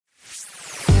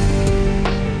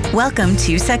Welcome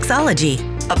to Sexology,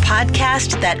 a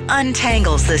podcast that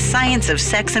untangles the science of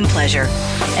sex and pleasure.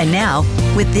 And now,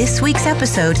 with this week's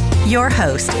episode, your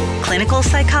host, clinical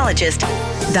psychologist,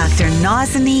 Dr.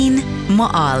 Nazanin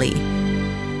Moali.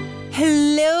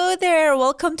 Hello there.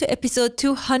 Welcome to episode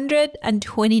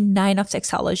 229 of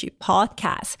Sexology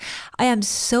Podcast. I am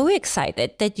so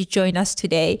excited that you joined us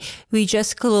today. We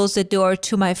just closed the door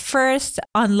to my first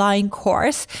online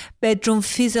course, Bedroom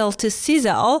Fizzle to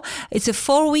Sizzle. It's a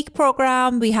 4-week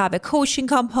program. We have a coaching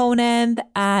component,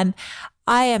 and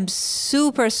I am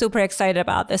super excited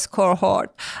about this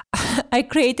cohort. I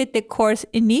created the course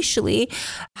initially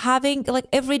having like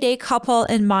everyday couple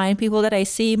in mind, people that I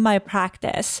see in my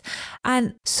practice.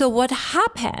 And so what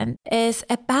happened is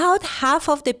about half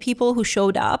of the people who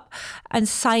showed up and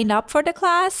signed up for the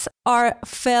class are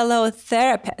fellow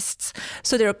therapists.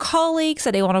 So they're colleagues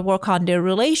and they want to work on their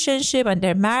relationship and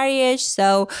their marriage.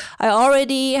 So I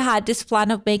already had this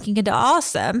plan of making it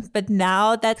awesome, but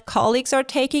now that colleagues are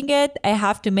taking it, I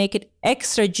have to make it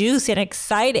extra juicy and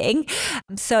exciting.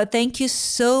 So thank you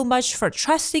so much for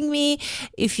trusting me.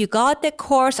 If you got the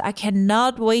course, I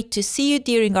cannot wait to see you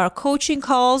during our coaching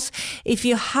calls. If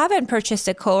you haven't purchased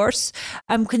the course,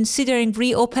 I'm considering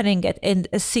reopening it in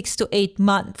 6 to 8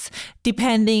 months,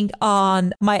 depending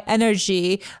on my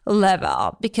energy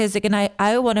level, because again,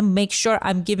 I want to make sure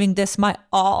I'm giving this my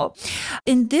all.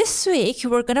 In this week,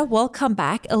 we're going to welcome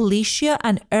back Alicia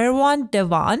and Erwan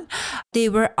Devan. They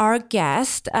were our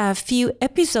guests a few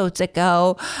episodes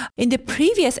ago. In the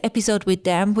previous episode with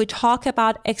them, we talked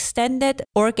about extended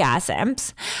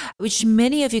orgasms, which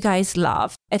many of you guys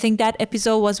love. I think that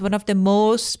episode was one of the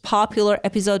most popular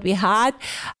episodes we had.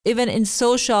 Even in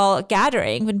social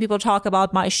gathering, when people talk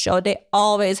about my show, they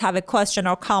always have a question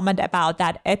or comment about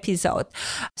that episode.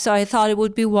 So I thought it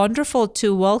would be wonderful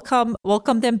to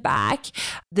welcome them back.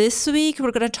 This week,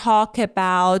 we're going to talk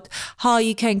about how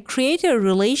you can create a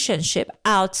relationship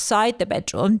outside the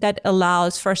bedroom that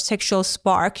allows for sexual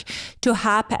spark to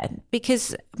happen.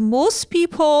 Because most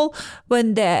people,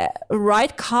 when the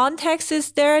right context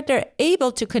is there, they're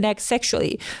able to connect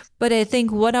sexually. But I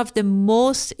think one of the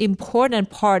most important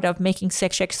part of making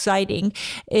sex exciting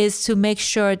is to make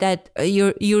sure that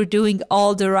you're doing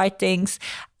all the right things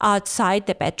outside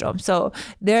the bedroom. So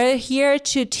they're here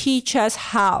to teach us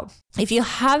how. If you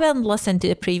haven't listened to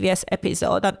the previous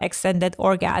episode on extended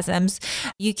orgasms,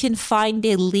 you can find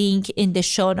the link in the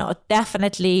show note.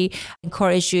 Definitely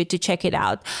encourage you to check it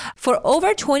out. For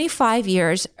over 25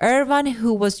 years, Erwan,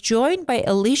 who was joined by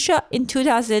Alicia in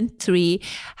 2003,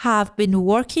 have been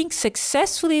working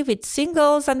successfully with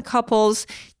singles and couples,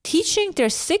 teaching their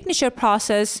signature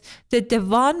process, the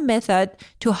Devan method,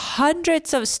 to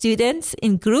hundreds of students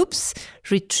in groups,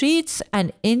 retreats,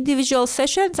 and individual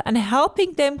sessions, and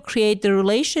helping them create the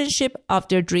relationship of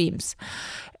their dreams.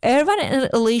 Erwan and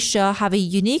Alicia have a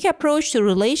unique approach to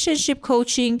relationship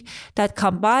coaching that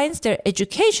combines their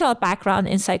educational background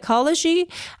in psychology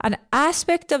and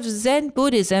aspect of Zen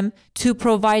Buddhism to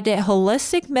provide a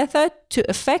holistic method to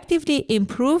effectively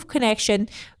improve connection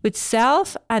with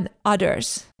self and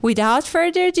others. Without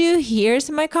further ado,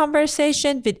 here's my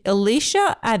conversation with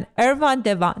Alicia and Erwan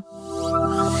Devan.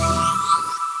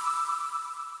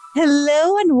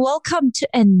 Hello and welcome to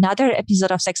another episode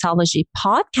of Sexology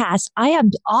Podcast. I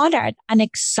am honored and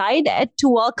excited to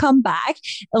welcome back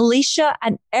Alicia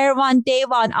and Erwan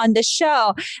Devan on the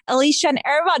show. Alicia and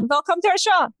Erwan, welcome to our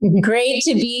show. Great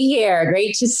to be here.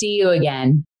 Great to see you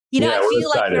again. I feel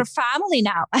like we're family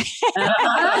now.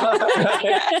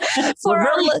 We're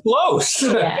very close.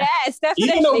 Yeah. Yes,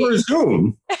 definitely. Even over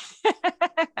Zoom.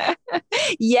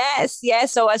 Yes.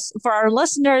 So as for our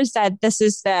listeners that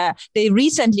they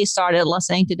recently started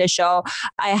listening to the show,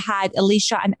 I had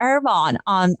Alicia and Erwan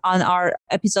on our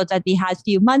episode that we had a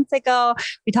few months ago.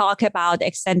 We talked about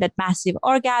extended massive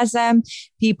orgasm.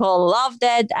 People loved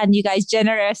it. And you guys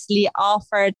generously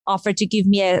offered to give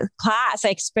me a class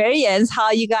experience,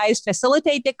 how you guys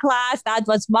facilitate the class. That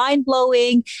was mind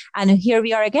blowing. And here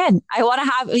we are again. I want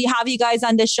to have you guys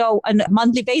on the show on a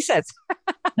monthly basis.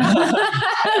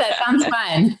 That sounds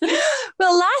fun.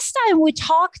 Well, last time we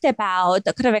talked about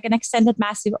kind of like an extended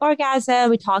massive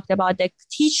orgasm. We talked about the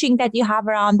teaching that you have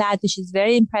around that, which is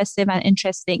very impressive and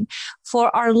interesting.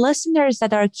 For our listeners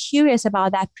that are curious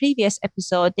about that previous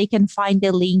episode, they can find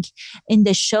the link in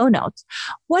the show notes.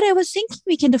 What I was thinking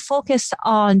we can focus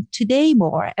on today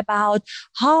more about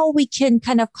how we can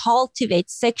kind of cultivate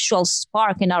sexual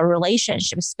spark in our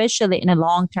relationship, especially in a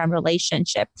long-term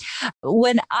relationship.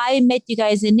 When I met you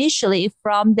guys initially,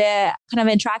 from the kind of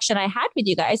interaction I had with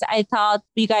you guys, I thought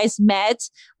you guys met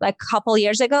like a couple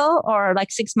years ago or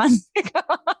like 6 months ago.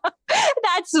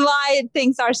 That's why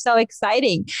things are so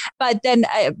exciting. But then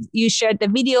you shared the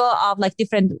video of like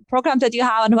different programs that you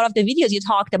have. And one of the videos you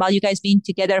talked about you guys being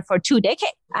together for 2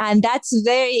 decades. And that's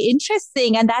very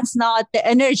interesting. And that's not the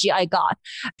energy I got.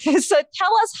 So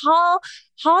tell us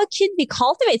how can we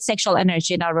cultivate sexual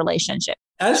energy in our relationship?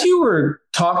 As you were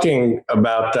talking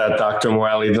about that, Dr.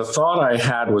 Moali, the thought I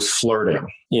had was flirting.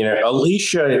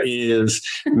 Alicia is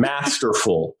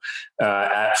masterful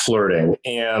at flirting.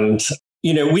 And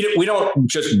we don't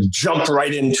just jump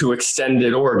right into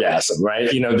extended orgasm, right?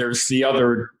 There's the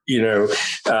other,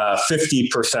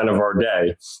 50% of our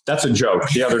day. That's a joke.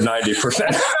 The other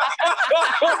 90%.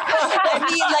 I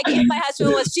mean, like if my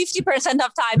husband was 50%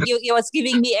 of time, he was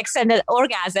giving me extended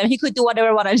orgasm. He could do whatever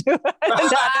I want to do.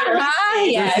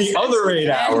 The other 8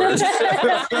 hours.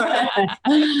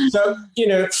 So,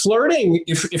 flirting,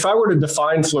 if I were to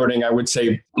define flirting, I would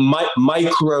say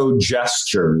micro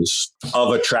gestures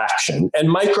of attraction. And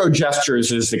micro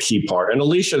gestures is the key part. And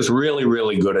Alicia is really,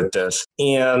 really good at this.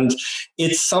 And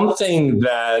it's something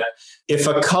that if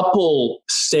a couple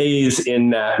stays in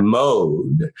that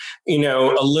mode,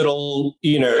 a little,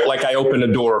 like I open a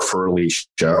door for Alicia,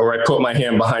 or I put my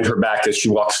hand behind her back as she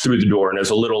walks through the door and there's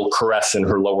a little caress in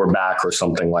her lower back or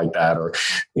something like that. Or,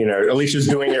 Alicia's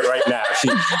doing it right now.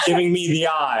 She's giving me the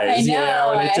eyes,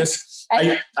 and it just,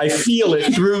 I feel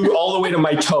it through all the way to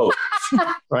my toes,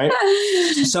 right?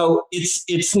 So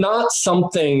it's not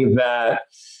something that,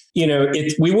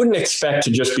 we wouldn't expect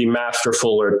to just be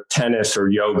masterful or tennis or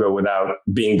yoga without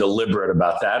being deliberate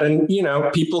about that. And,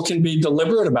 people can be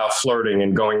deliberate about flirting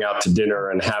and going out to dinner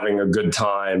and having a good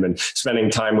time and spending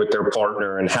time with their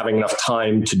partner and having enough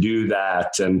time to do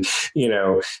that. And,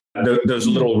 those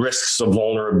little risks of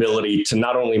vulnerability to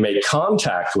not only make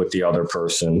contact with the other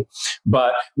person,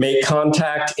 but make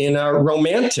contact in a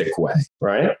romantic way,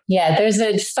 right? Yeah, there's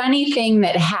a funny thing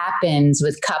that happens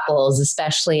with couples,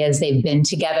 especially as they've been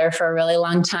together for a really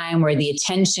long time, where the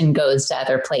attention goes to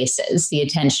other places. The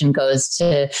attention goes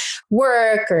to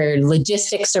work or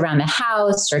logistics around the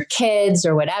house or kids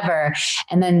or whatever.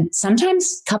 And then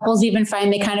sometimes couples even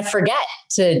find they kind of forget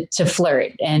to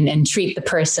flirt and treat the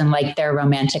person like their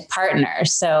romantic partner.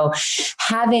 So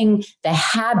having the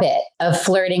habit of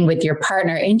flirting with your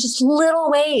partner in just little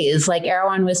ways, like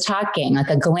Erwan was talking, like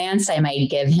a glance I might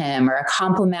give him or a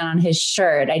compliment on his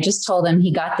shirt. I just told him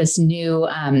he got this new,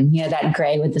 that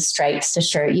gray with the stripes to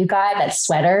shirt you got, that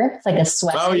sweater. It's like a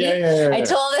sweater. Oh, yeah. I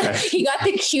told him he got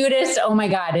the cutest. Oh my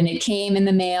God. And it came in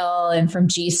the mail and from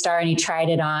G-Star and he tried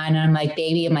it on. And I'm like,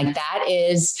 baby, that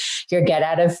is your get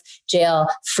out of jail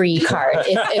free card.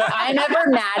 If I'm ever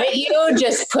mad at you,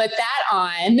 just put that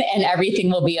on and everything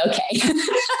will be okay.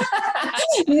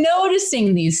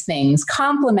 Noticing these things,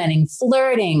 complimenting,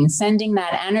 flirting, sending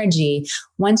that energy.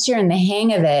 Once you're in the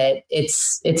hang of it,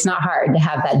 it's not hard to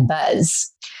have that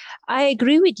buzz. I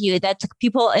agree with you that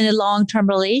people in a long-term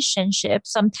relationship,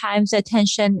 sometimes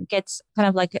attention gets kind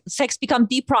of like sex become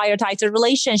deprioritized, a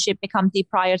relationship become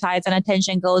deprioritized and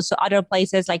attention goes to other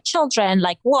places like children,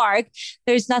 like work.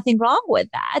 There's nothing wrong with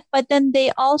that. But then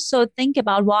they also think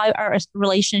about why our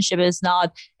relationship is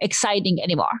not exciting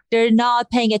anymore. They're not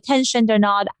paying attention. They're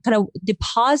not kind of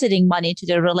depositing money to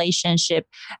their relationship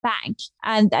bank.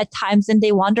 And at times then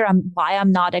they wonder why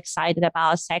I'm not excited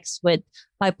about sex with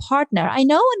my partner. I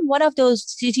know in one of those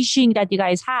teachings that you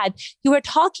guys had, you were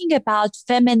talking about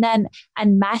feminine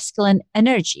and masculine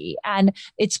energy and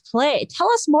its play.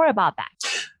 Tell us more about that.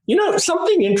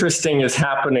 Something interesting is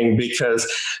happening because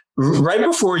right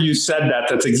before you said that,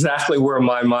 that's exactly where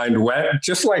my mind went.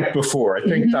 Just like before, I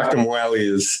think Dr. Moali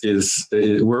is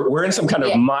we're in some kind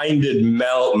of mind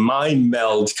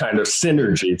meld kind of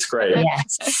synergy. It's great.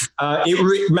 Yes.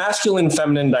 Masculine and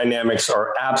feminine dynamics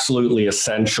are absolutely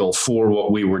essential for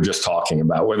what we were just talking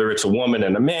about. Whether it's a woman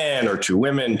and a man or 2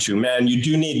 women, 2 men, you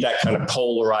do need that kind of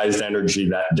polarized energy,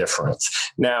 that difference.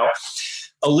 Now,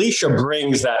 Alicia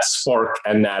brings that spark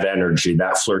and that energy,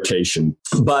 that flirtation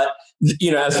But,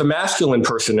 as the masculine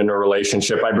person in a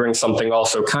relationship, I bring something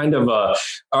also kind of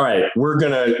all right, we're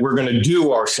going to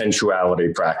do our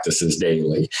sensuality practices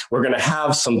daily. We're going to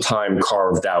have some time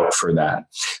carved out for that.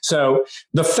 So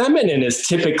the feminine is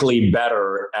typically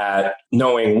better at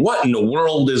knowing what in the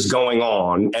world is going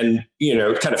on and,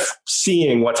 kind of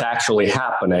seeing what's actually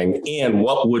happening and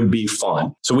what would be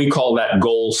fun. So we call that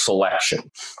goal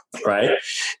selection, right?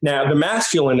 Now, the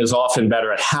masculine is often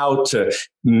better at how to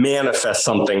manifest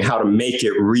something, how to make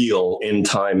it real in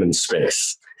time and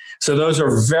space. So those are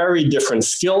very different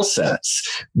skill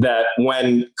sets that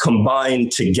when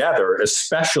combined together,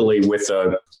 especially with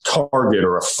a target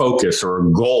or a focus or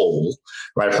a goal,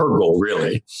 right? Her goal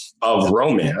really of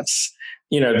romance,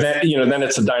 then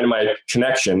it's a dynamite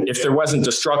connection. If there wasn't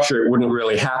the structure, it wouldn't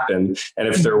really happen. And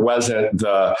if there wasn't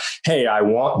the, hey, I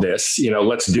want this,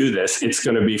 let's do this. It's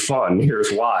going to be fun.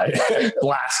 Here's why.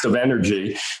 Blast of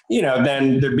energy,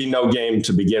 then there'd be no game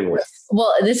to begin with.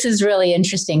 Well, this is really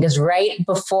interesting because right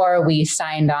before we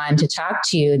signed on to talk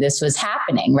to you, this was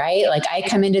happening, right? Like I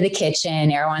come into the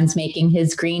kitchen, Erwan's making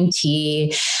his green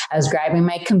tea. I was grabbing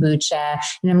my kombucha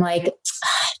and I'm like,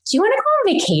 do you want to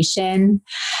go on vacation?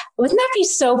 Wouldn't that be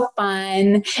so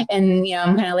fun? And,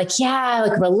 I'm kind of like, yeah,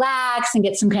 like relax and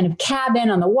get some kind of cabin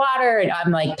on the water. And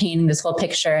I'm like painting this whole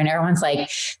picture and everyone's like,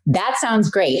 that sounds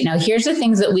great. Now, here's the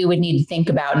things that we would need to think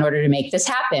about in order to make this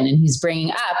happen. And he's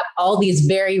bringing up all these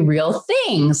very real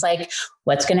things like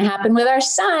what's going to happen with our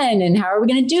son and how are we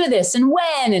going to do this and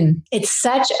when? And it's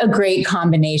such a great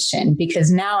combination because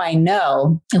now I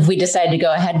know if we decide to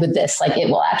go ahead with this, like it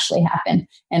will actually happen.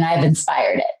 And I've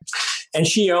inspired it. And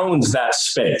she owns that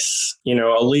space.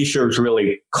 Alicia is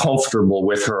really comfortable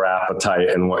with her appetite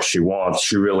and what she wants.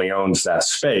 She really owns that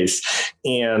space.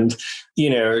 And,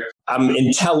 I'm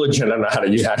intelligent enough.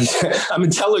 I'm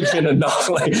intelligent enough.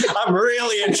 Like I'm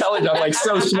really intelligent. I'm like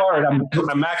so smart.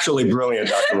 I'm actually brilliant,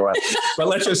 Dr. Moran. But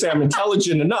let's just say I'm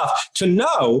intelligent enough to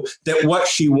know that what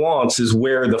she wants is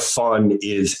where the fun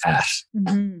is at.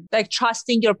 Mm-hmm. Like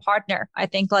trusting your partner. I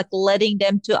think like letting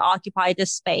them to occupy the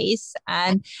space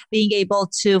and being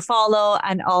able to follow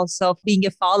and also being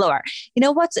a follower.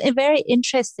 What's very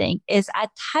interesting is at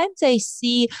times I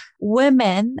see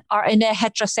women are in a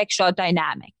heterosexual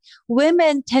dynamic.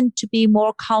 Women tend to be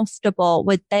more comfortable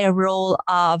with their role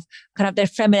of kind of their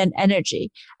feminine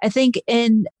energy. I think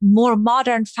in more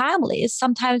modern families,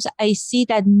 sometimes I see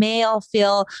that male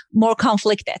feel more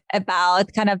conflicted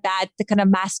about kind of that, the kind of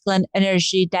masculine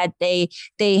energy that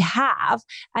they have.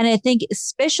 And I think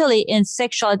especially in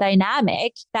sexual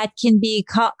dynamic, that can be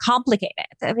complicated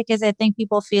because I think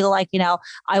people feel like,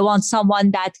 I want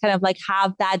someone that kind of like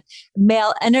have that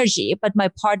male energy, but my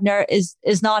partner is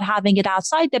not having it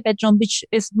outside the bedroom, which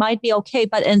might be okay,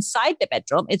 but inside the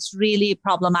bedroom, it's really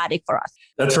problematic for us.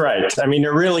 That's right. I mean,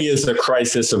 there really is a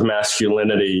crisis of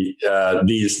masculinity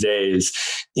these days,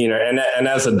 and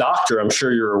as a doctor, I'm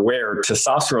sure you're aware,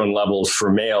 testosterone levels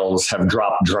for males have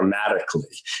dropped dramatically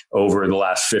over the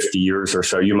last 50 years or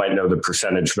so. You might know the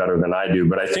percentage better than I do,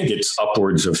 but I think it's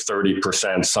upwards of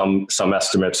 30%. Some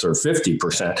estimates are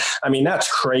 50%. I mean,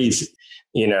 that's crazy.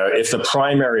 If the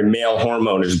primary male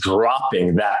hormone is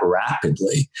dropping that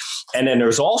rapidly. And then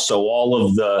there's also all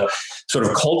of the sort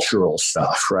of cultural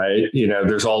stuff, right?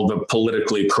 There's all the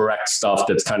politically correct stuff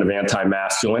that's kind of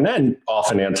anti-masculine and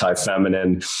often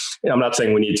anti-feminine. I'm not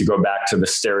saying we need to go back to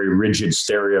the rigid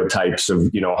stereotypes of,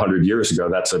 100 years ago.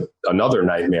 That's another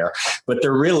nightmare. But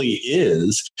there really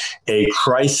is a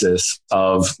crisis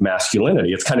of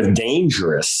masculinity. It's kind of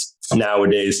dangerous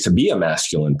nowadays to be a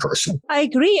masculine person. I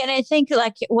agree. And I think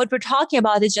like what we're talking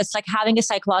about is just like having a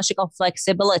psychological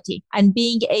flexibility and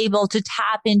being able to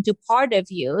tap into part of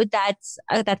you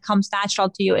that comes natural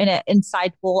to you in an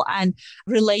insightful and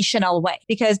relational way.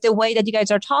 Because the way that you guys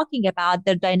are talking about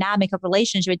the dynamic of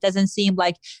relationship, it doesn't seem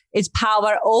like it's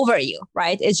power over you,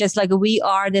 right? It's just like we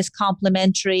are this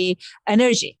complementary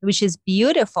energy, which is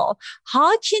beautiful.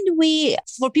 How can we,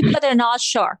 for people that are not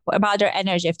sure about their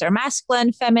energy, if they're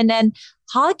masculine, feminine,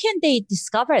 how can they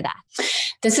discover that?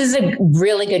 This is a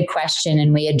really good question.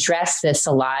 And we address this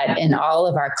a lot in all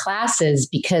of our classes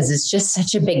because it's just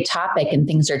such a big topic and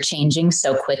things are changing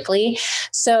so quickly.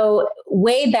 So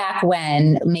way back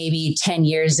when, maybe 10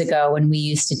 years ago, when we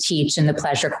used to teach in the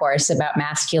pleasure course about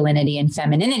masculinity and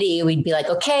femininity, we'd be like,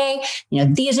 okay,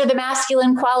 these are the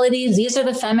masculine qualities, these are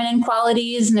the feminine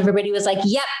qualities. And everybody was like,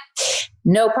 yep.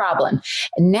 No problem.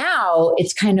 Now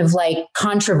it's kind of like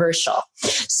controversial.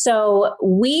 So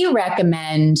we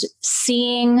recommend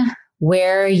seeing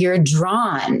where you're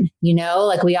drawn.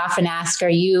 Like we often ask, do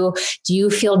you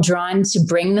feel drawn to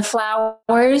bring the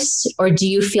flowers, or do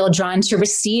you feel drawn to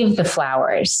receive the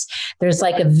flowers? There's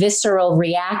like a visceral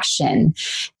reaction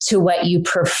to what you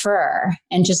prefer,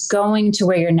 and just going to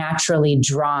where you're naturally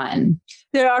drawn.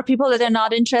 There are people that are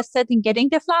not interested in getting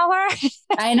the flower.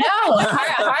 I know.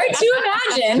 Hard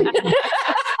to imagine.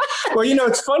 Well,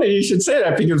 it's funny you should say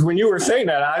that, because when you were saying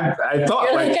that, I thought,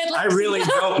 I really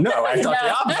don't know. I thought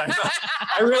the opposite.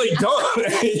 I really don't.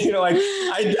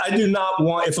 I do not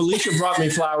want, if Alicia brought me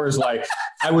flowers,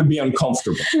 I would be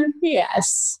uncomfortable.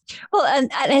 Yes. Well, and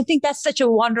I think that's such a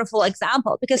wonderful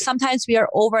example, because sometimes we are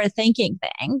overthinking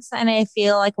things. And I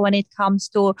feel like when it comes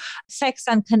to sex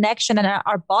and connection and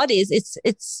our bodies,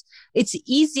 it's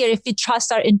easier if we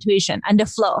trust our intuition and the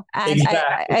flow. And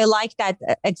exactly. I like that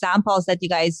examples that you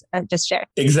guys just shared.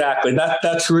 Exactly.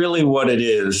 That's really what it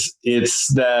is.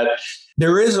 It's that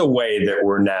there is a way that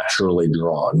we're naturally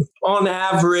drawn. On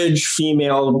average,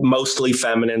 female, mostly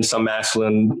feminine, some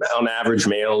masculine. On average,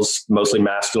 males, mostly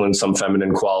masculine, some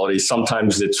feminine qualities.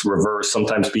 Sometimes it's reversed.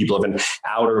 Sometimes people have an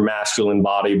outer masculine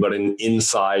body, but an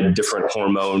inside different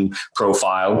hormone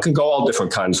profile. It can go all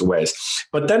different kinds of ways.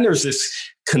 But then there's this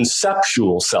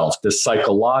conceptual self, this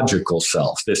psychological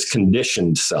self, this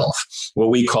conditioned self, what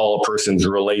we call a person's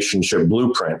relationship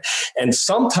blueprint. And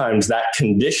sometimes that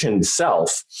conditioned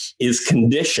self is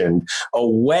conditioned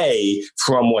away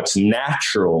from what's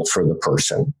natural for the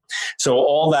person. So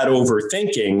all that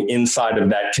overthinking inside of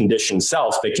that conditioned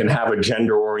self that can have a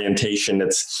gender orientation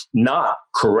that's not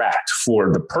correct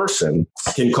for the person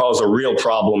can cause a real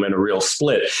problem and a real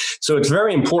split. So it's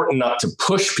very important not to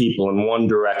push people in one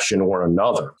direction or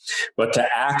another, but to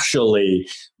actually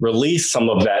release some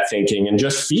of that thinking and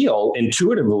just feel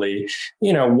intuitively,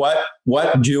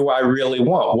 what do I really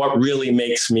want? What really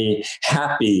makes me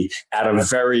happy at a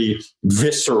very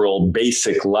visceral,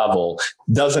 basic level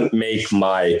doesn't make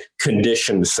my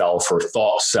conditioned self or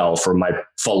thought self or my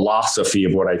philosophy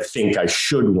of what I think I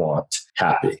should want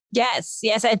happy. Yes.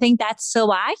 I think that's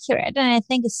so accurate. And I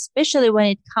think especially when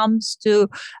it comes to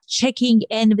checking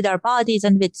in with our bodies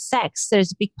and with sex,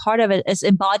 there's a big part of it is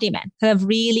embodiment, kind of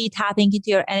really tapping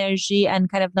into your energy and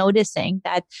kind of noticing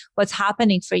that what's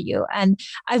happening for you. And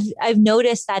I've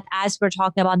noticed that as we're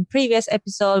talking about in previous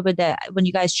episode when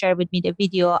you guys shared with me the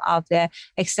video of the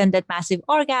extended massive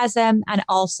orgasm, and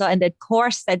also in the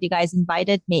course that you guys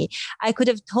invited me, I could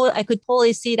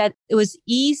totally see that it was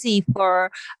easy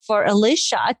for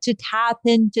Alicia to tap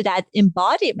into that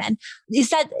embodiment. Is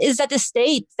that a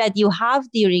state that you have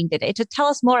during the day? To tell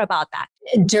us more about that.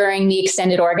 During the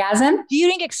extended orgasm?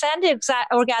 During extended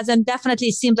orgasm,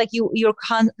 definitely seems like you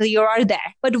are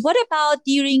there. But what about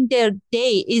during the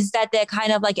day? Is that the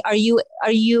kind of are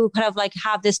you kind of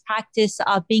have this practice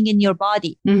of being in your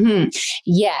body? Mm-hmm.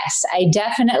 Yes, I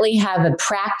definitely have a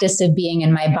practice of being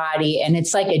in my body, and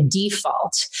it's like a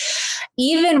default.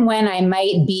 Even when I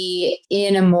might be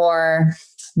in a more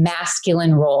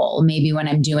masculine role, maybe when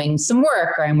I'm doing some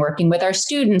work or I'm working with our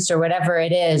students or whatever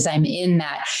it is, I'm in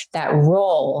that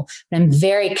role. I'm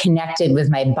very connected with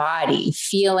my body,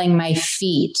 feeling my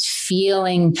feet,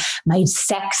 feeling my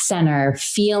sex center,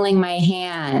 feeling my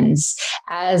hands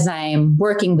as I'm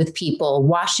working with people,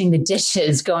 washing the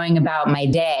dishes, going about my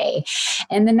day.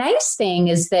 And the nice thing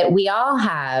is that we all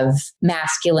have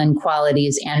masculine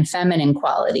qualities and feminine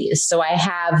qualities. So I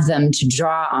have them to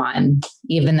draw on,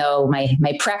 even though my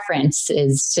preference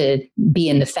is to be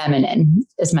in the feminine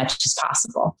as much as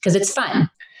possible because it's fun.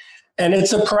 And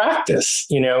it's a practice,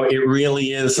 it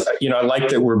really is. I like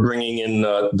that we're bringing in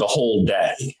the whole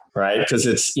day, right? Because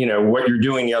it's, what you're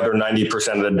doing the other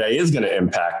 90% of the day is going to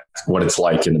impact what it's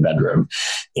like in the bedroom.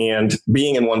 And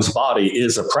being in one's body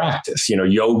is a practice.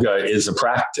 Yoga is a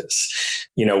practice.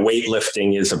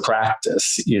 Weightlifting is a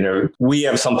practice. We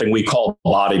have something we call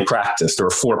body practice. There are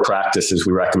 4 practices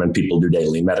we recommend people do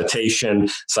daily: meditation,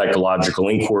 psychological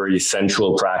inquiry,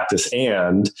 sensual practice,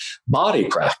 and body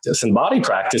practice. And body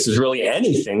practice is really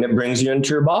anything that brings you into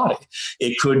your body.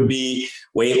 It could be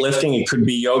weightlifting, it could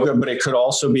be yoga, but it could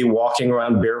also be walking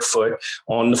around barefoot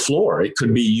on the floor. It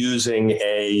could be using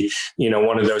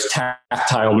one of those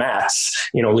tactile mats.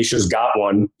 Alicia's got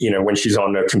one, when she's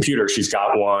on the computer, she's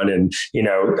got one. And,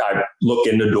 I look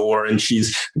in the door and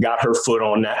she's got her foot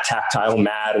on that tactile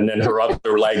mat, and then her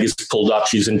other leg is pulled up.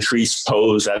 She's in tree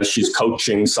pose as she's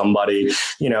coaching somebody,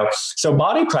 So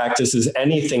body practice is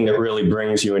anything that really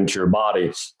brings you into your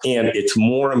body. And it's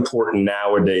more important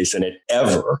nowadays than it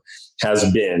ever has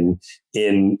been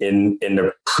in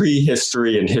the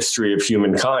prehistory and history of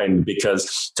humankind,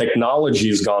 because technology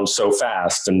has gone so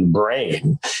fast and the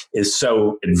brain is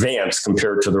so advanced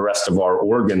compared to the rest of our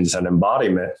organs and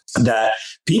embodiment that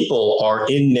people are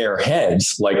in their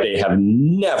heads like they have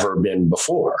never been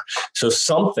before. So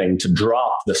something to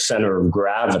drop the center of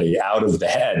gravity out of the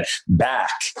head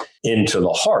back into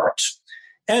the heart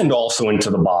and also into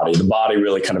the body. The body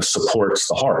really kind of supports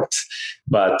the heart.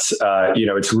 But,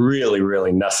 it's really,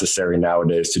 really necessary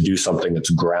nowadays to do something that's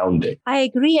grounding. I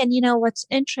agree. And, what's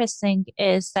interesting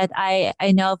is that I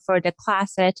know for the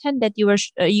class that I attended,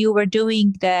 you were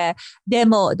doing the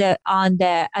demo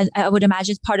I would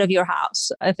imagine part of your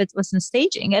house, if it wasn't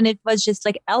staging. And it was just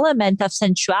like element of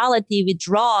sensuality with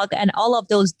drug and all of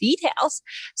those details.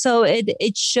 So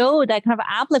it showed, that kind of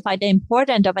amplified the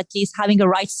importance of at least having a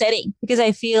right setting, because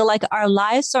I feel like our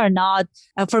lives are not,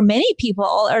 for many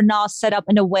people, are not set up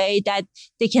in a way that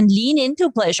they can lean into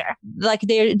pleasure. Like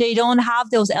they don't have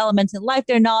those elements in life.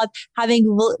 They're not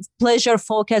having pleasure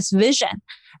focused vision.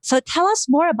 So tell us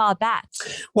more about that.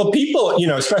 Well, people,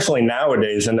 especially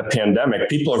nowadays in the pandemic,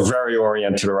 people are very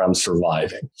oriented around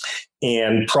surviving.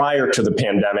 And prior to the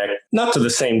pandemic, not to the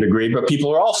same degree, but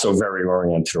people are also very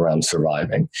oriented around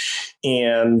surviving.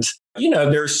 And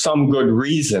there's some good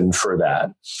reason for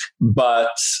that. But,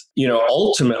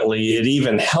 ultimately, it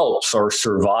even helps our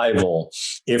survival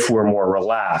if we're more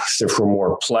relaxed, if we're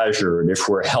more pleasured, if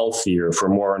we're healthier, if we're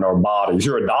more in our bodies.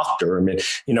 You're a doctor. I mean,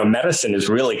 medicine is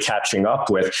really catching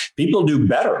up with people do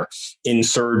better in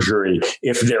surgery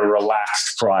if they're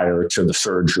relaxed prior to the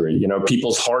surgery.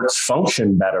 People's hearts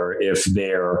function better if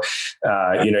they're,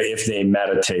 if they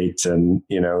meditate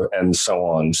and so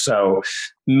on. So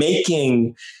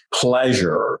making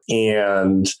pleasure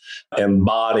and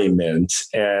embodiment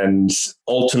and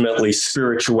ultimately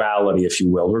spirituality, if you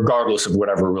will, regardless of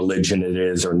whatever religion it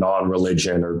is or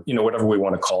non-religion or, whatever we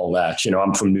want to call that.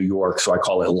 I'm from New York, so I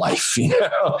call it life,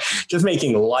 just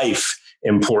making life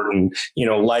important,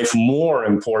 life more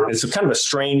important. It's kind of a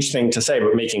strange thing to say,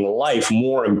 but making life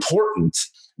more important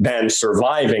than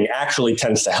surviving actually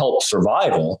tends to help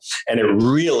survival, and it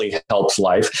really helps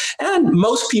life. And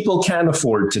most people can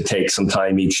afford to take some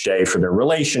time each day for their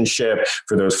relationship,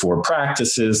 for those 4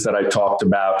 practices that I talked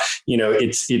about.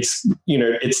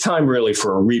 It's time really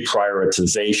for a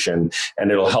reprioritization,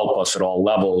 and it'll help us at all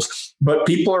levels. But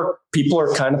people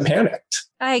are kind of panicked.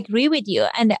 I agree with you.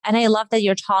 And I love that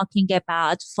you're talking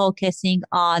about focusing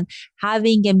on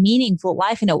having a meaningful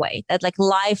life in a way, that like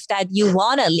life that you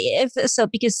want to live. So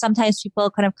because sometimes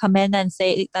people kind of come in and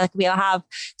say like we have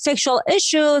sexual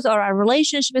issues or our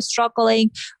relationship is struggling.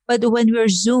 But when we're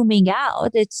zooming out,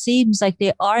 it seems like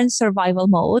they are in survival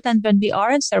mode. And when we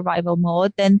are in survival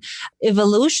mode, then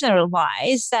evolutionary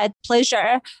wise, that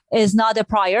pleasure is not a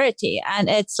priority. And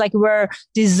it's like we're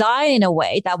designed in a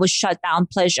way that would shut down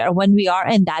pleasure when we are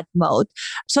in that mode.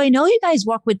 So I know you guys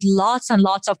work with lots and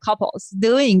lots of couples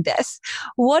doing this.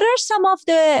 What are some of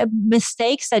the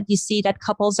mistakes that you see that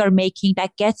couples are making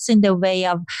that gets in the way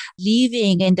of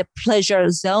living in the pleasure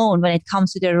zone when it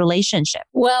comes to their relationship?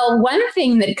 Well, one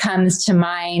thing that comes to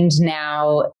mind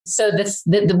now, so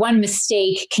the one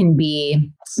mistake can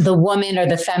be the woman or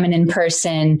the feminine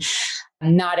person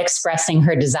not expressing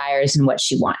her desires and what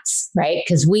she wants, right?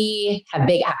 Because we have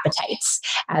big appetites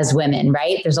as women,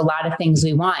 right? There's a lot of things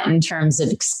we want in terms of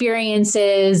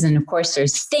experiences. And of course,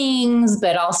 there's things,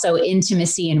 but also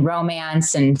intimacy and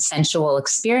romance and sensual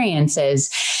experiences.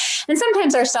 And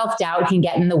sometimes our self-doubt can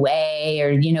get in the way,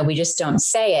 or, we just don't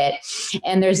say it.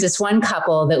 And there's this one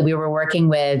couple that we were working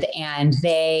with, and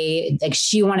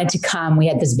she wanted to come. We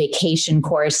had this vacation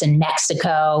course in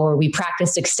Mexico where we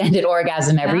practiced extended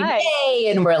orgasm every day.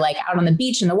 And we're like out on the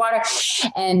beach in the water.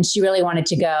 And she really wanted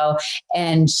to go.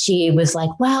 And she was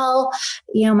like, well,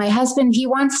 my husband, he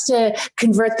wants to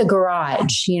convert the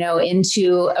garage,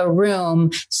 into a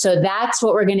room. So that's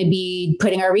what we're going to be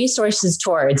putting our resources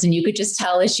towards. And you could just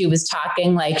tell as she was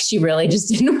talking, like she really just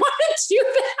didn't want to do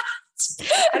that.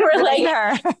 And we're like,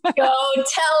 go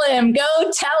tell him.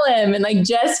 And like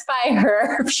just by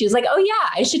her, she's like, oh yeah,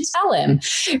 I should tell him.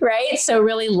 Right. So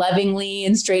really lovingly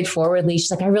and straightforwardly,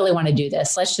 she's like, I really want to do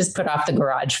this. Let's just put off the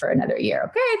garage for another year.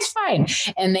 Okay, it's fine.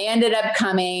 And they ended up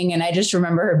coming. And I just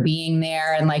remember her being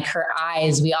there, and like her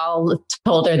eyes, we all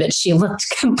told her that she looked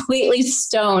completely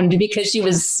stoned because she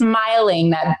was smiling,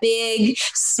 that big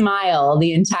smile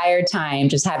the entire time,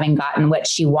 just having gotten what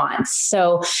she wants.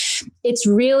 So it's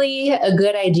really a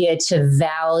good idea to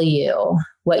value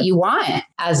what you want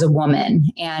as a woman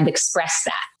and express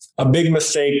that. A big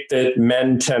mistake that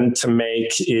men tend to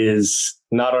make is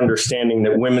not understanding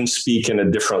that women speak in a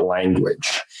different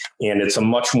language, and it's a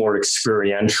much more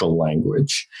experiential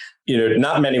language.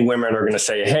 Not many women are going to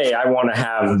say, hey, I want to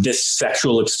have this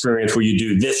sexual experience where you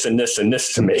do this and this and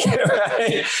this to me,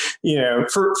 right?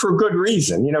 For good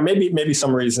reason. Maybe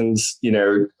some reasons,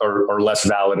 are less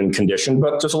valid and conditioned,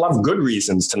 but there's a lot of good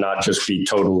reasons to not just be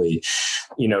totally,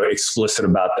 explicit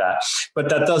about that. But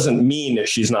that doesn't mean that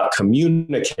she's not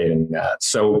communicating that.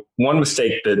 So one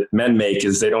mistake that men make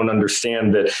is they don't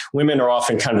understand that women are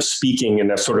often kind of speaking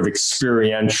in a sort of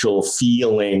experiential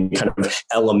feeling, kind of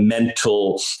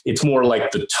elemental. It's more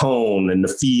like the tone and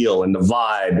the feel and the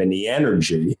vibe and the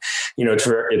energy.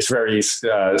 It's very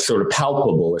sort of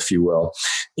palpable, if you will.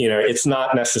 It's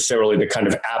not necessarily the kind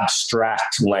of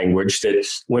abstract language that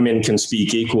women can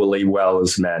speak equally well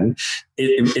as men.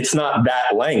 It's not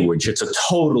that language. It's a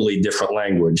totally different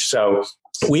language. So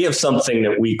we have something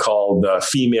that we call the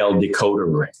female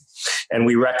decoder ring. And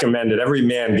we recommend that every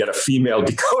man get a female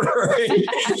decoder ring,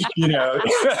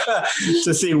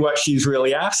 to see what she's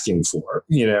really asking for,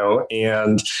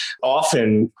 and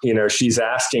often, she's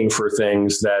asking for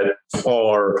things that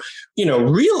are,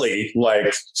 really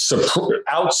like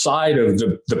outside of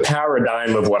the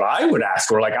paradigm of what I would ask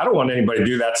for. Like, I don't want anybody to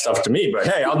do that stuff to me, but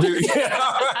hey, I'll do,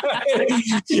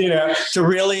 to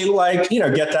really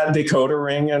get that decoder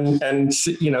ring and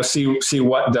see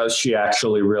what does she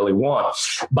actually really want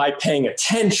by paying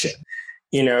attention,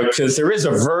 because there is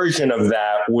a version of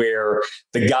that where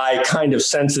the guy kind of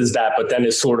senses that, but then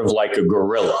is sort of like a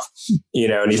gorilla,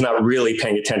 and he's not really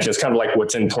paying attention. It's kind of like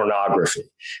what's in pornography,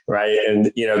 right?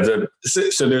 And,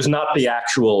 so there's not the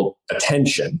actual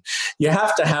attention. You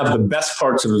have to have the best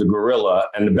parts of the gorilla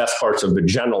and the best parts of the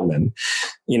gentleman.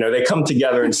 They come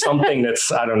together in something that's,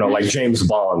 I don't know, like James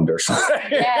Bond or something.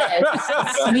 Yes,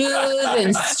 smooth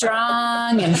and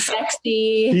strong and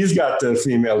sexy. He's got the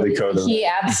female decoder. He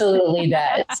absolutely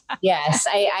does. Yes,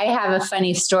 I have a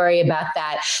funny story about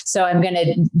that. So I'm going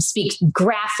to speak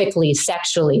graphically,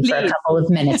 sexually for a couple of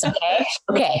minutes. Okay.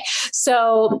 Okay.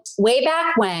 So way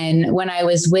back when I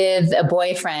was with a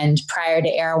boyfriend prior to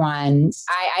Erwan,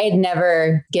 I had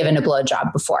never given a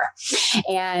blowjob before.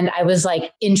 And I was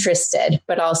like interested,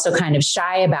 but also kind of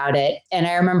shy about it. And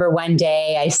I remember one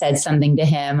day I said something to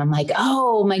him. I'm like,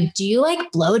 do you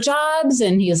like blowjobs?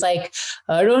 And he was like,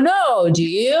 I don't know. Do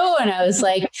you? And I was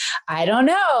like, I don't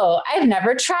know. I've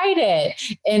never tried it.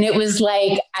 And it was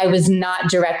like, I was not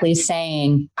directly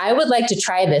saying, I would like to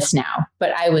try this now,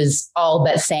 but I was all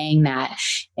but saying that.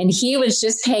 And he was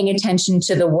just paying attention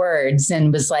to the words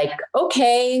and was like,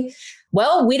 okay,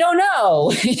 well, we don't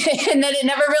know. And then it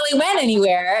never really went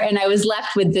anywhere. And I was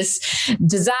left with this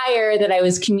desire that I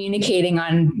was communicating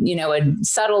on, a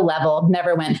subtle level,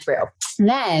 never went through. And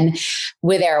then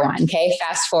with Erwan, okay,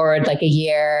 fast forward like a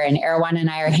year, and Erwan and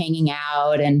I are hanging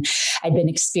out, and I'd been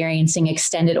experiencing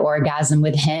extended orgasm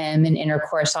with him and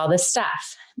intercourse, all this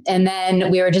stuff. And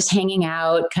then we were just hanging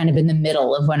out kind of in the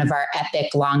middle of one of our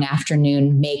epic long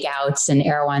afternoon makeouts. And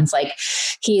Erwan's like,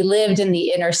 he lived in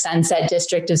the inner Sunset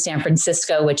District of San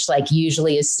Francisco, which like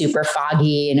usually is super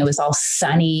foggy, and it was all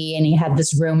sunny. And he had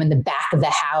this room in the back of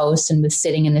the house and was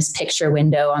sitting in this picture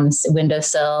window on the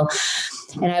windowsill.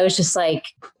 And I was just like,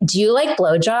 do you like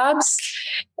blowjobs?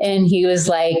 And he was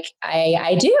like,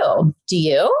 I do. Do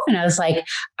you? And I was like,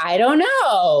 I don't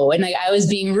know. And like, I was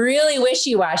being really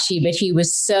wishy-washy, but he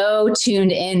was so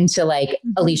tuned in to like,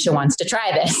 Alicia wants to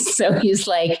try this. So he's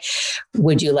like,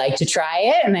 would you like to try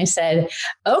it? And I said,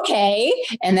 okay.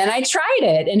 And then I tried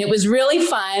it, and it was really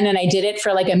fun. And I did it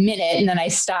for like a minute, and then I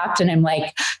stopped, and I'm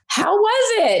like, how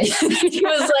was it? He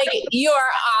was like, you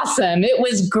are awesome. It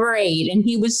was great. And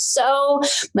he was so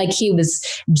like, he was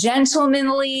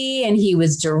gentlemanly, and he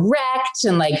was direct,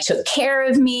 and like took care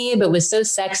of me, but was so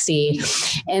sexy.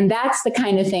 And that's the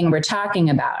kind of thing we're talking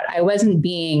about. I wasn't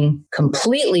being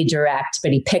completely direct,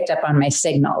 but he picked up on my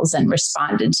signals and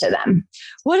responded to them.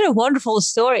 What a wonderful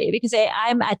story, because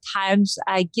I'm at times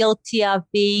guilty of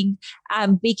being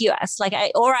ambiguous.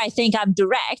 I think I'm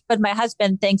direct, but my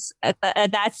husband thinks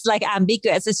that's like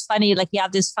ambiguous. It's funny. Like, you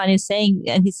have this funny saying,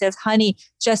 and he says, honey,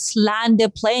 just land the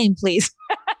plane, please.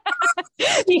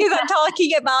 Because I'm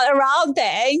talking about around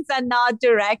things and not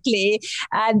directly.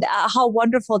 And how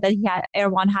wonderful that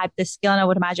Erwan had the skill. And I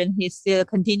would imagine he still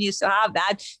continues to have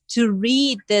that, to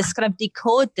read this, kind of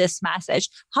decode this message.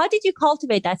 How did you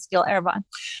cultivate that skill, Erwan?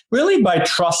 Really by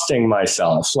trusting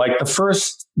myself. Like the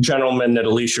first gentleman that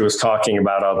Alicia was talking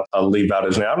about, I'll leave out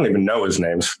his name. I don't even know his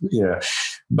name.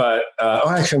 But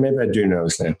actually, maybe I do know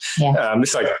his name. Yeah.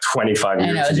 It's like 25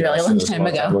 years ago. I know, it was a really long time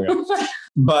ago.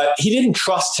 but he didn't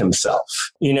trust himself.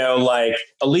 Like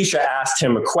Alicia asked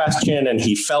him a question and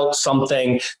he felt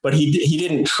something, but he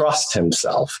didn't trust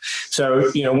himself.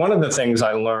 So, one of the things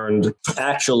I learned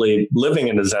actually living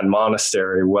in a Zen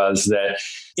monastery was that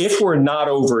if we're not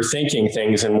overthinking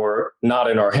things and we're not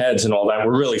in our heads and all that,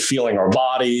 we're really feeling our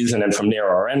bodies, and then from there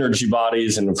our energy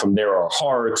bodies, and from there our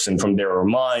hearts, and from there our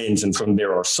minds, and from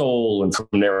there our soul, and from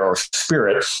there our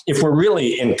spirit. If we're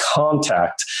really in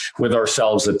contact with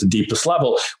ourselves at the deepest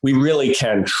level, we really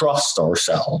can trust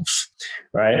ourselves.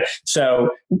 Right. So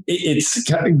it's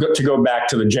kind of, to go back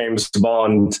to the James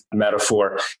Bond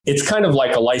metaphor, it's kind of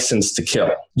like a license to kill.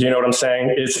 Do you know what I'm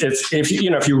saying? It's if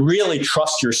you really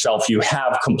trust yourself, you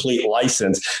have complete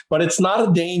license, but it's not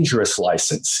a dangerous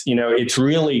license. It's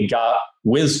really got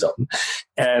wisdom.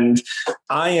 And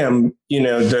I am,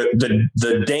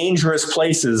 the dangerous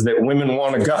places that women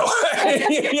want to go.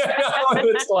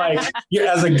 It's like,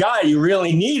 as a guy, you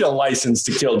really need a license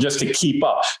to kill just to keep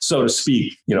up, so to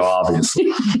speak,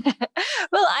 obviously.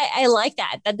 Well, I like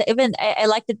that. I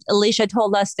like that Alicia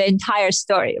told us the entire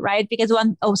story, right? Because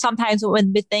sometimes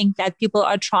when we think that people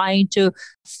are trying to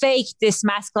fake this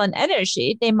masculine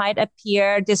energy, they might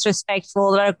appear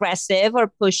disrespectful or aggressive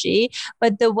or pushy.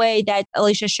 But the way that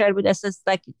Alicia shared with us is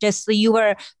like just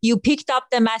you picked up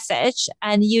the message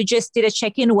and you just did a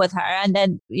check-in with her, and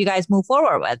then you guys move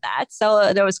forward with that.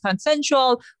 So there was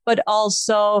consensual, but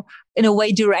also in a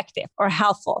way directive or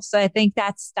helpful. So I think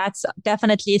that's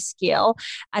definitely a skill.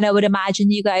 And I would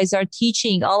imagine you guys are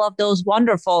teaching all of those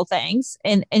wonderful things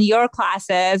in your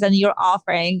classes and your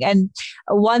offering. And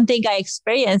one thing I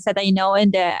experienced that I know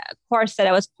in the course that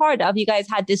I was part of, you guys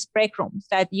had these break rooms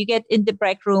that you get in the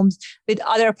break rooms with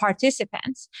other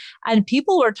participants. And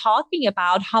people were talking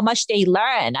about how much they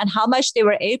learned and how much they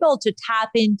were able to tap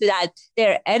into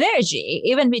their energy,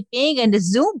 even with being in the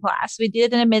Zoom class. We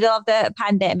did it in the middle of the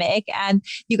pandemic. And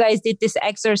you guys did this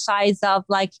exercise of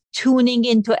like tuning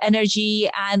into energy,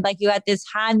 and like you had this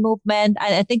hand movement.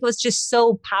 And I think it was just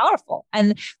so powerful.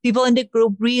 And people in the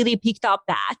group really picked up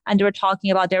that, and they were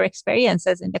talking about their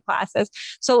experiences in the classes.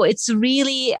 So it's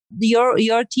really,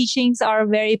 your teachings are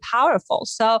very powerful.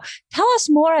 So tell us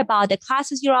more about the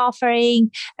classes you're offering,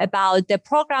 about the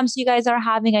programs you guys are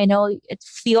having. I know a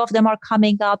few of them are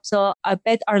coming up, so I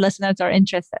bet our listeners are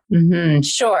interested. Mm-hmm,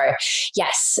 sure.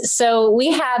 Yes. So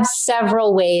we have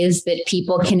several ways that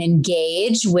people can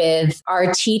engage with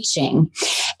our teaching.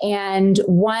 And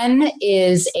one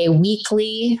is a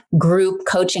weekly group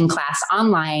coaching class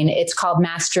online. It's called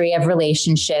Mastery of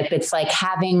Relationship. It's like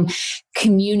having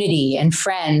community and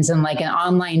friends and like an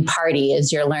online party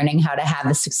as you're learning how to have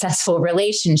a successful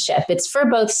relationship. It's for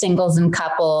both singles and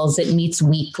couples. It meets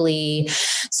weekly.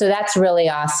 So that's really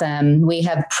awesome. We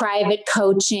have private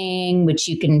coaching, which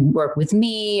you can work with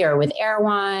me or with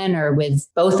Erwan or with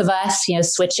both of us,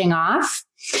 switching off.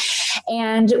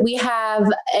 And we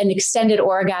have an extended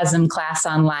orgasm class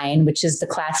online, which is the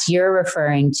class you're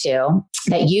referring to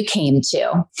that you came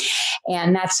to.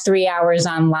 And that's 3 hours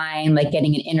online, like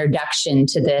getting an introduction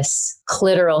to this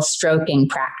clitoral stroking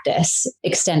practice,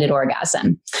 extended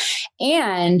orgasm.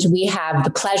 And we have the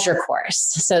pleasure course.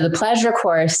 So the pleasure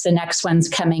course, the next one's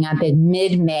coming up in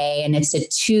mid-May, and it's a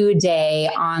 2-day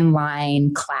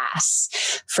online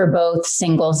class for both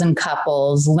singles and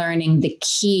couples, learning the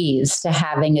keys to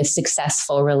having a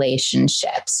successful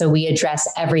relationship. So we address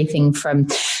everything from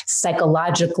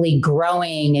psychologically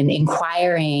growing and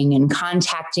inquiring and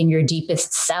contacting your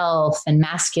deepest self and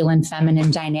masculine,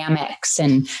 feminine dynamics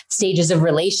and stages of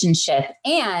relationship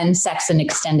and sex and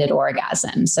extended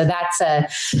orgasm. So that's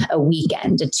a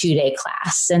weekend, a 2-day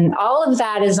class. And all of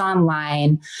that is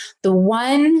online. The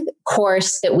one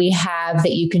course that we have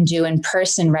that you can do in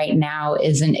person right now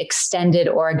is an extended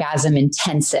orgasm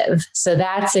intensive. So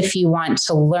that's if you want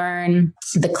to learn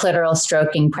the clitoral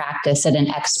stroking practice at an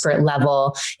expert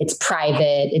level. It's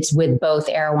private. It's with both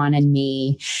Erwan and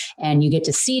me. And you get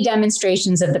to see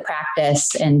demonstrations of the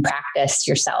practice and practice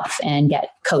yourself and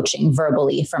get coaching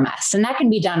verbally from us. And that can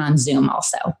be done on Zoom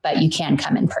also, but you can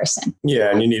come in person. Yeah.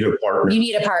 And you need a partner. You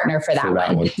need a partner for that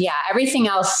one. Yeah. Everything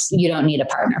else you don't need a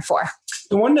partner for.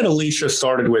 The one that Alicia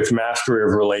started with, Mastery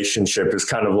of Relationship, is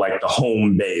kind of like the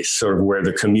home base, sort of where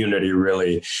the community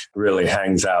really, really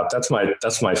hangs out. That's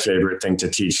my favorite thing to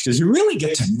teach, because you really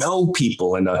get to know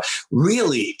people in a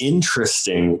really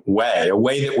interesting way, a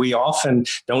way that we often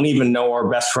don't even know our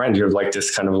best friends. You're like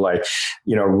this kind of like,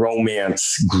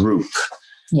 romance group.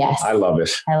 Yes. I love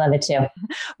it. I love it too.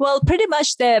 Well, pretty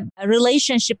much the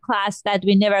relationship class that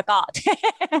we never got.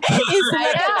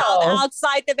 It's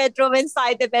outside the bedroom,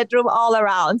 inside the bedroom, all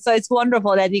around. So it's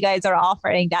wonderful that you guys are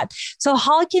offering that. So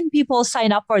how can people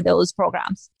sign up for those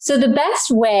programs? So the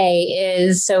best way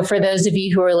is, so for those of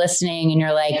you who are listening and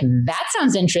you're like, that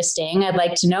sounds interesting. I'd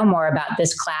like to know more about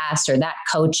this class or that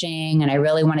coaching, and I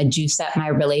really want to juice up my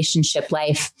relationship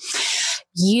life.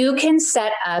 You can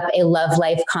set up a love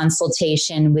life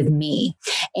consultation with me.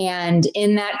 And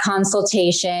in that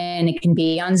consultation, it can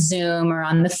be on Zoom or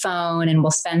on the phone, and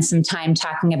we'll spend some time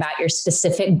talking about your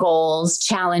specific goals,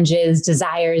 challenges,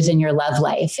 desires in your love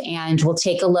life. And we'll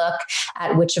take a look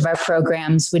at which of our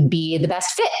programs would be the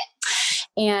best fit.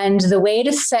 And the way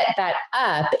to set that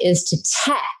up is to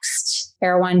text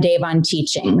Erewhon Devon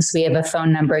Teachings. We have a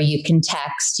phone number you can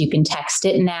text. You can text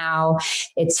it now.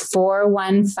 It's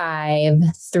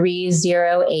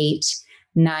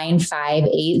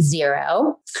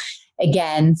 415-308-9580.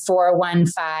 Again,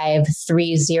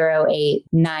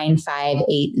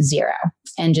 415-308-9580.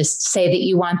 And just say that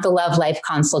you want the love life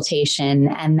consultation,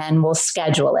 and then we'll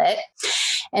schedule it.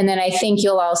 And then I think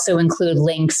you'll also include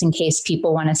links in case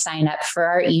people want to sign up for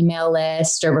our email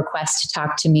list or request to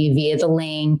talk to me via the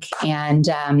link. And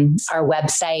our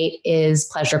website is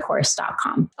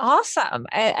pleasurecourse.com. Awesome.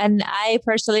 And I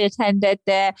personally attended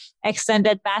the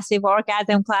extended massive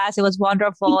orgasm class. It was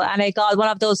wonderful. And I got one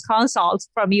of those consults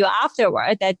from you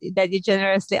afterward that you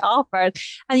generously offered.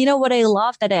 And you know what I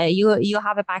love, that you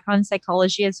have a background in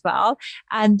psychology as well.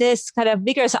 And this kind of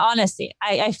vigorous honesty.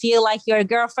 I feel like you're a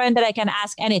girlfriend that I can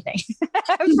ask anything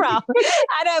from.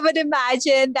 And I would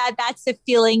imagine that that's the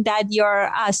feeling that your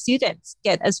students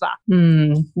get as well.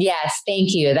 Yes,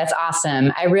 thank you. That's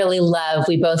awesome.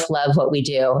 We both love what we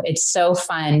do. It's so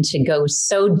fun to go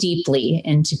so deeply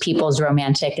into people's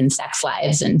romantic and sex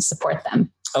lives and support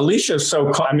them. Alicia's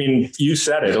you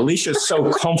said it. Alicia's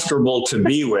so comfortable to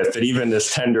be with that even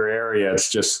this tender area, it's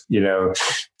just,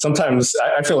 sometimes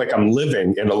I feel like I'm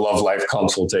living in a love life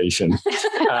consultation.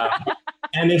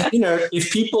 And if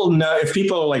people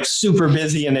are like super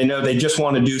busy and they know they just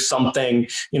want to do something,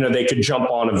 they could jump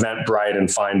on Eventbrite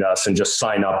and find us and just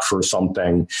sign up for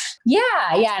something. Yeah.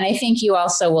 And I think you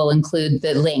also will include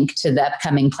the link to the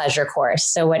upcoming pleasure course.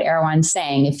 So what Erewhon's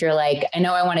saying, if you're like, I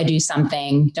know I want to do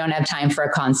something, don't have time for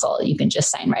a consult, you can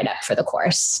just sign right up for the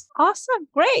course. Awesome.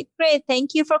 Great.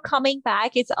 Thank you for coming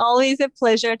back. It's always a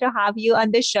pleasure to have you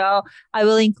on the show. I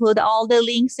will include all the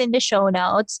links in the show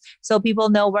notes so people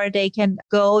know where they can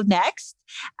go next.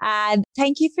 And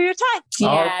thank you for your time.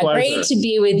 Yeah, great to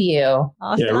be with you.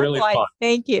 Awesome. Yeah, really fun.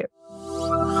 Thank you.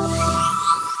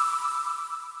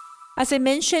 As I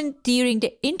mentioned during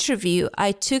the interview,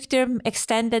 I took their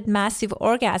extended massive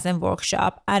orgasm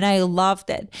workshop and I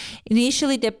loved it.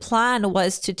 Initially, the plan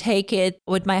was to take it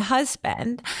with my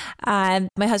husband, and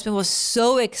my husband was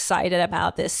so excited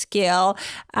about this skill.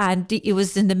 And it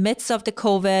was in the midst of the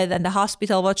COVID and the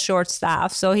hospital was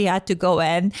short-staffed, so he had to go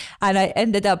in, and I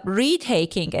ended up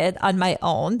retaking it on my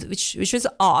own, which was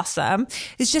awesome.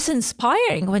 It's just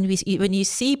inspiring when you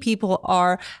see people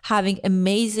are having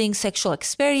amazing sexual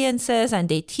experiences and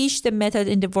they teach the method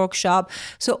in the workshop.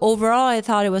 So overall, I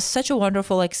thought it was such a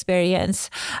wonderful experience.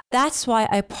 That's why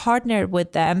I partnered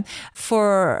with them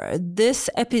for this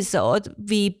episode.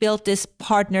 We built this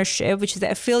partnership, which is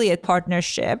the affiliate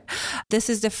partnership. This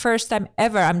is the first time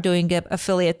ever I'm doing an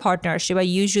affiliate partnership. I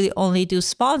usually only do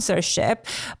sponsorship,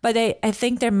 but I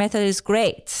think their method is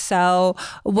great. So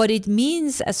what it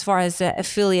means as far as the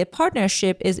affiliate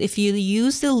partnership is if you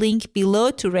use the link below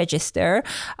to register,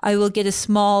 I will get a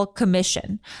small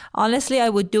commission. Honestly, I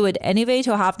would do it anyway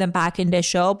to have them back in the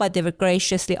show, but they were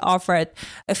graciously offered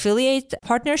affiliate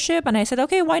partnership. And I said,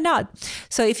 okay, why not?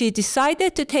 So if you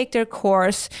decided to take their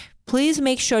course, please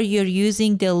make sure you're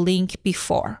using the link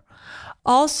before.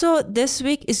 Also, this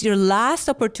week is your last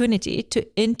opportunity to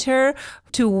enter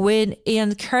to win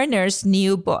Ian Kerner's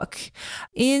new book.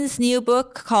 Ian's new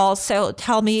book called So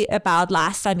Tell Me About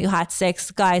Last Time You Had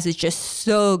Sex. Guys, it's just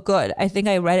so good. I think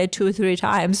I read it 2 or 3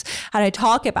 times and I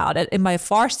talk about it in my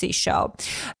Farsi show.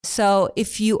 So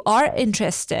if you are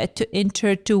interested to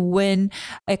enter to win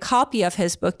a copy of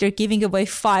his book, they're giving away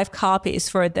 5 copies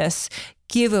for this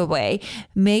giveaway.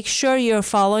 Make sure you're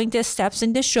following the steps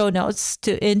in the show notes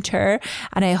to enter,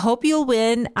 and I hope you'll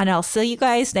win, and I'll see you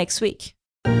guys next week.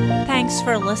 Thanks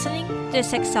for listening to the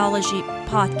Sexology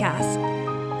Podcast.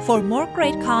 For more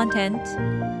great content,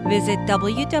 visit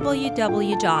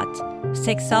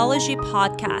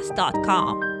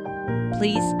www.sexologypodcast.com.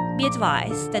 Please be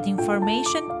advised that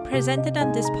information presented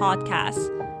on this podcast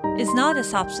is not a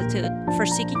substitute for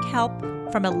seeking help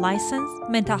from a licensed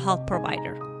mental health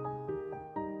provider.